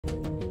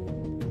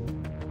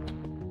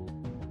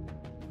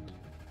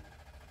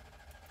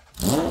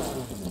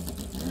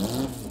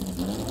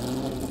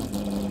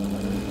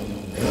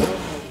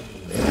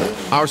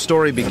Our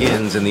story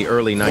begins in the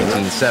early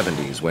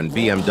 1970s when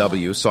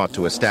BMW sought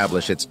to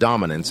establish its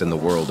dominance in the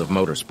world of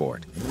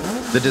motorsport.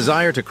 The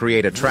desire to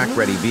create a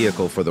track-ready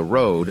vehicle for the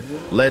road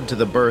led to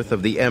the birth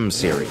of the M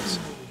Series.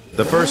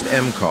 The first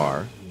M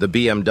car, the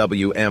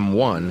BMW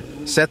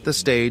M1, set the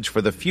stage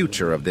for the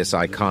future of this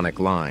iconic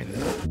line.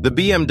 The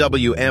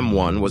BMW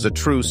M1 was a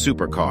true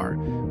supercar,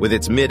 with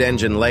its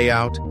mid-engine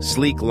layout,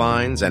 sleek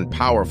lines, and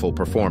powerful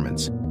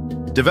performance.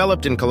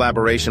 Developed in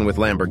collaboration with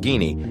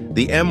Lamborghini,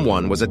 the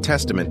M1 was a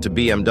testament to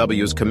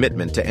BMW's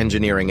commitment to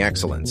engineering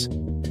excellence.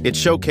 It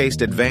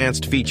showcased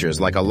advanced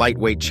features like a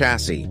lightweight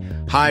chassis,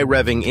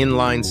 high-revving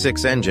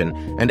inline-six engine,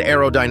 and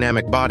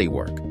aerodynamic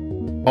bodywork.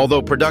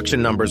 Although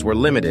production numbers were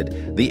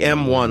limited, the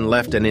M1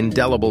 left an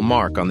indelible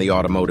mark on the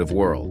automotive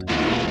world.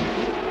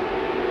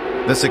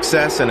 The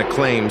success and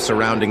acclaim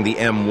surrounding the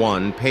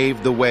M1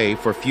 paved the way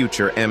for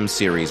future M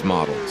Series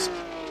models.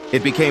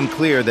 It became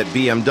clear that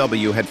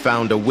BMW had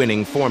found a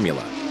winning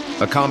formula,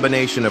 a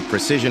combination of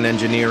precision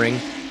engineering,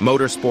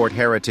 motorsport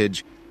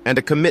heritage, and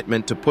a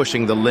commitment to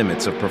pushing the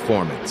limits of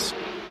performance.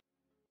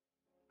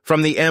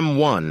 From the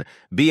M1,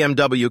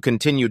 BMW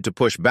continued to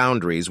push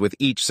boundaries with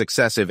each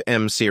successive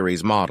M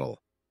Series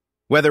model.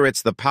 Whether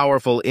it's the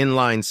powerful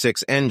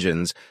inline-six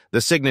engines,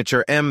 the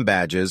signature M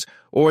badges,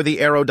 or the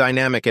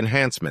aerodynamic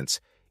enhancements,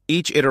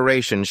 each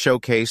iteration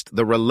showcased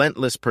the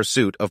relentless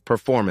pursuit of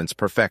performance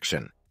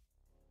perfection.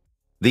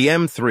 The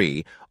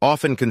M3,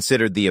 often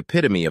considered the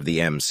epitome of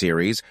the M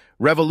Series,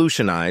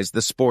 revolutionized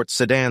the sports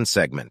sedan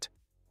segment.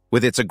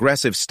 With its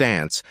aggressive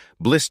stance,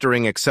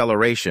 blistering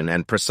acceleration,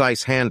 and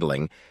precise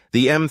handling,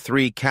 the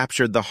M3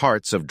 captured the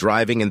hearts of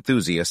driving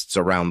enthusiasts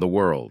around the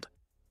world.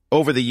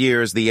 Over the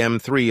years, the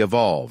M3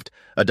 evolved,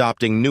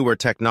 adopting newer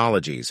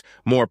technologies,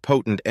 more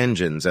potent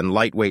engines, and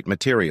lightweight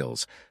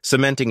materials,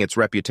 cementing its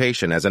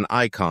reputation as an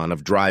icon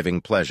of driving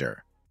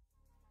pleasure.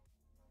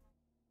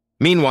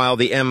 Meanwhile,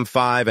 the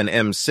M5 and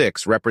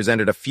M6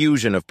 represented a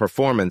fusion of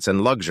performance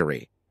and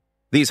luxury.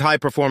 These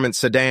high-performance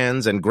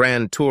sedans and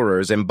grand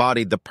tourers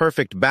embodied the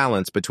perfect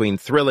balance between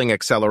thrilling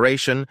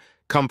acceleration,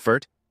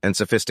 comfort, and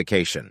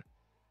sophistication.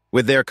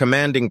 With their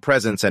commanding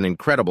presence and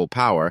incredible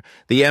power,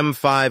 the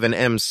M5 and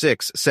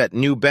M6 set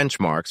new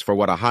benchmarks for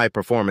what a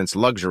high-performance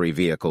luxury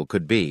vehicle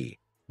could be.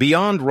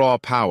 Beyond raw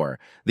power,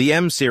 the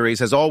M Series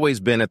has always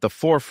been at the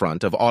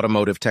forefront of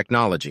automotive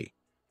technology.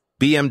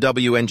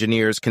 BMW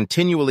engineers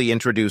continually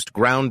introduced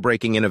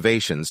groundbreaking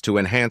innovations to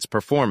enhance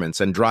performance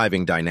and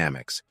driving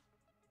dynamics.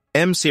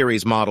 M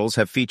Series models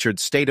have featured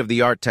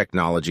state-of-the-art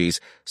technologies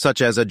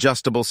such as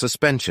adjustable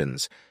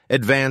suspensions,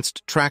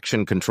 advanced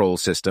traction control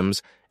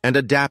systems, and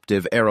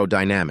adaptive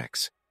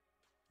aerodynamics.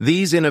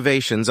 These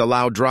innovations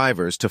allow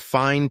drivers to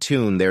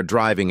fine-tune their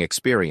driving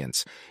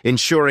experience,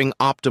 ensuring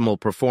optimal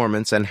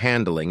performance and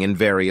handling in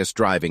various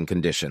driving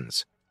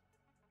conditions.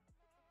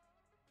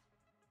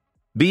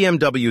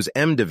 BMW's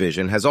M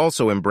division has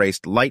also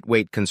embraced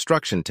lightweight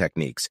construction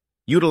techniques,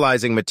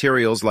 utilizing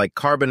materials like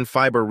carbon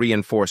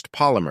fiber-reinforced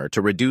polymer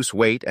to reduce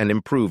weight and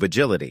improve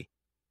agility.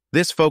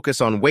 This focus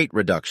on weight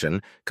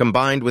reduction,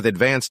 combined with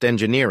advanced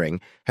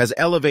engineering, has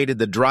elevated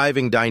the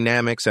driving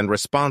dynamics and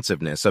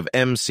responsiveness of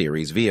M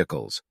Series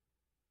vehicles.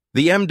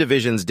 The M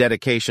division's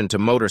dedication to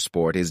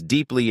motorsport is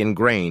deeply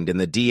ingrained in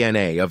the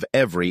DNA of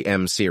every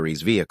M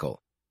Series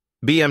vehicle.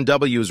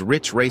 BMW's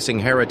rich racing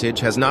heritage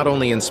has not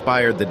only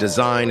inspired the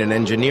design and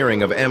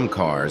engineering of M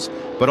cars,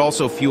 but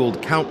also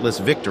fueled countless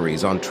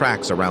victories on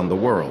tracks around the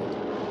world.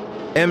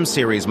 M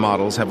Series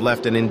models have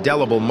left an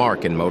indelible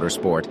mark in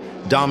motorsport,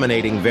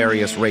 dominating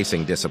various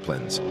racing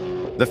disciplines.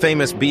 The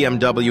famous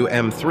BMW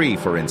M3,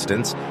 for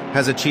instance,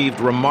 has achieved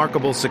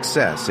remarkable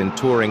success in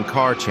touring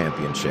car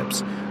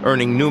championships,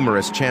 earning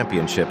numerous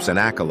championships and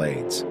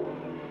accolades.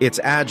 Its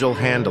agile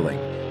handling,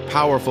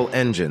 powerful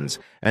engines,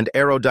 and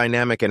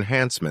aerodynamic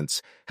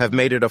enhancements have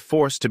made it a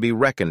force to be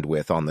reckoned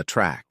with on the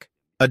track.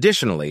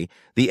 Additionally,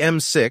 the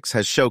M6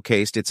 has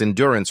showcased its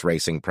endurance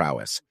racing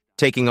prowess,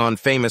 taking on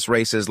famous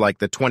races like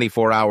the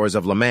 24 Hours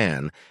of Le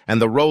Mans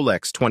and the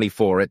Rolex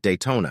 24 at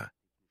Daytona.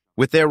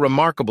 With their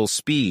remarkable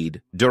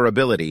speed,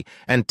 durability,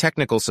 and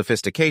technical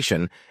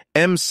sophistication,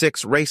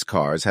 M6 race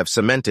cars have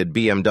cemented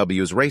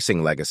BMW's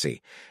racing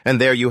legacy.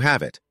 And there you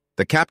have it,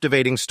 the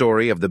captivating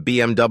story of the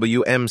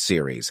BMW M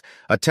Series,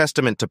 a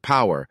testament to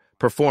power,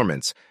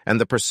 performance, and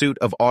the pursuit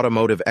of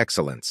automotive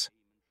excellence.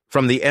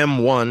 From the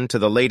M1 to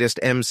the latest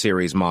M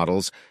Series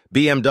models,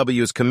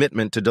 BMW's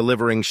commitment to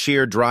delivering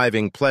sheer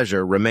driving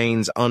pleasure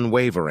remains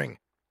unwavering.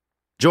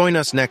 Join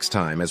us next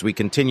time as we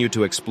continue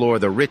to explore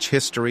the rich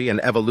history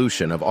and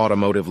evolution of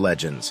automotive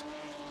legends.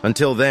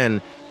 Until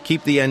then,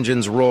 keep the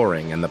engines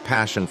roaring and the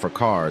passion for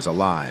cars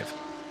alive.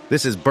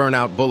 This is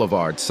Burnout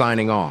Boulevard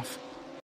signing off.